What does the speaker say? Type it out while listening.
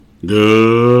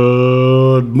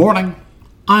Good morning.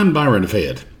 I'm Byron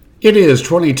Fayette. It is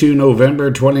 22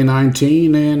 November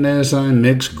 2019, and as I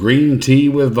mix green tea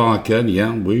with vodka,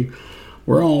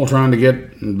 we're all trying to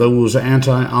get those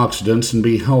antioxidants and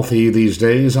be healthy these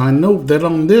days. I note that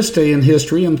on this day in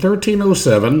history, in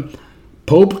 1307,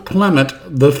 Pope Clement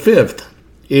V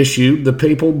issued the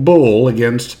papal bull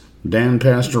against Dan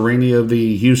Pastorini of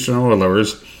the Houston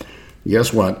Oilers.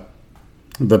 Guess what?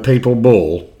 The papal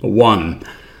bull won.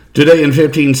 Today in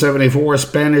 1574,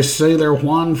 Spanish sailor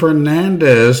Juan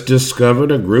Fernandez discovered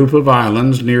a group of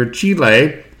islands near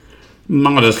Chile.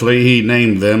 Modestly, he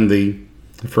named them the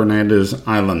Fernandez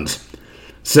Islands.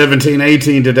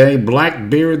 1718 today,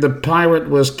 Blackbeard the pirate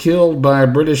was killed by a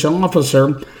British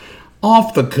officer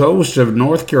off the coast of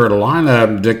North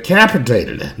Carolina.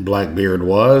 Decapitated, Blackbeard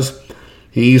was.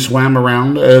 He swam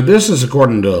around, this is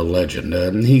according to a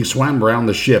legend, he swam around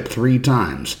the ship 3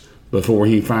 times before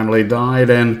he finally died,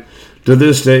 and to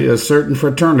this day a certain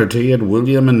fraternity at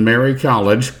William and Mary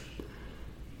College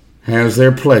has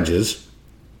their pledges,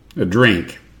 a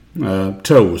drink, a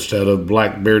toast out of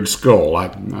Blackbeard's skull. I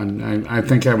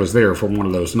think I was there for one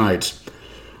of those nights.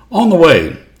 On the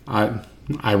way,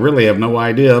 I really have no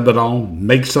idea, but I'll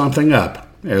make something up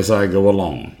as I go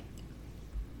along.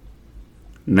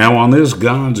 Now on this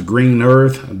God's green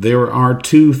earth, there are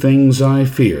 2 things I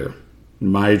fear: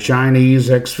 my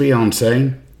Chinese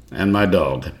ex-fiancé and my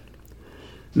dog.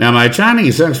 Now, my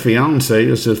Chinese ex-fiancé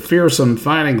is a fearsome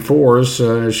fighting force,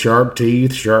 sharp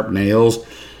teeth, sharp nails,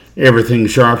 everything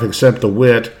sharp except the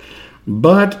wit.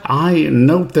 But I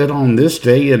note that on this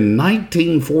day in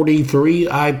 1943,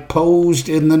 I posed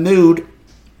in the nude.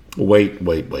 Wait.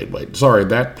 Sorry,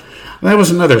 that was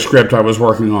another script I was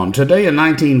working on. Today in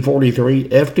 1943,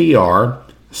 FDR,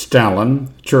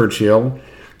 Stalin, Churchill,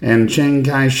 and Chiang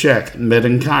Kai-shek met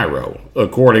in Cairo.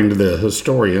 According to the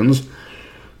historians,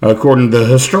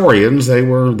 they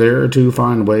were there to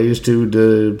find ways to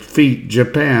defeat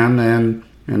Japan,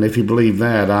 and if you believe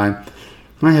that, I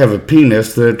have a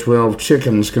penis that 12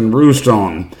 chickens can roost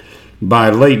on.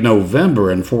 By late November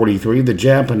in 43, the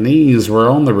Japanese were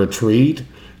on the retreat.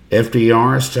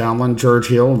 FDR, Stalin,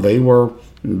 Churchill, they were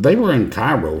in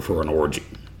Cairo for an orgy.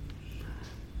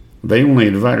 They only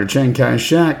invited Chiang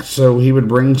Kai-shek so he would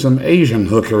bring some Asian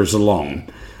hookers along.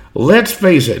 Let's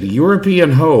face it,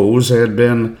 European hoes had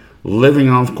been living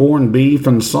off corned beef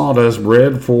and sawdust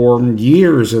bread for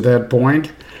years at that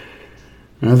point.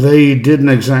 They didn't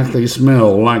exactly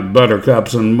smell like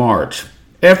buttercups in March.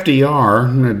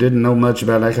 FDR didn't know much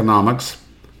about economics,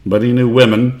 but he knew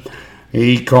women.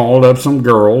 He called up some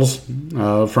girls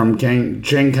from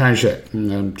Chiang Kai-shek.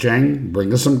 Chiang,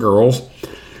 bring us some girls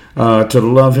to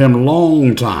love him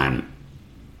long time.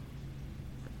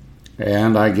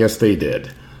 And I guess they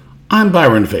did. I'm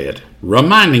Byron Fayette,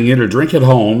 reminding you to drink at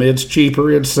home. It's cheaper,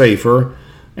 it's safer,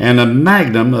 and a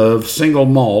magnum of single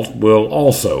malt will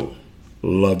also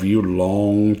love you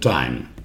long time.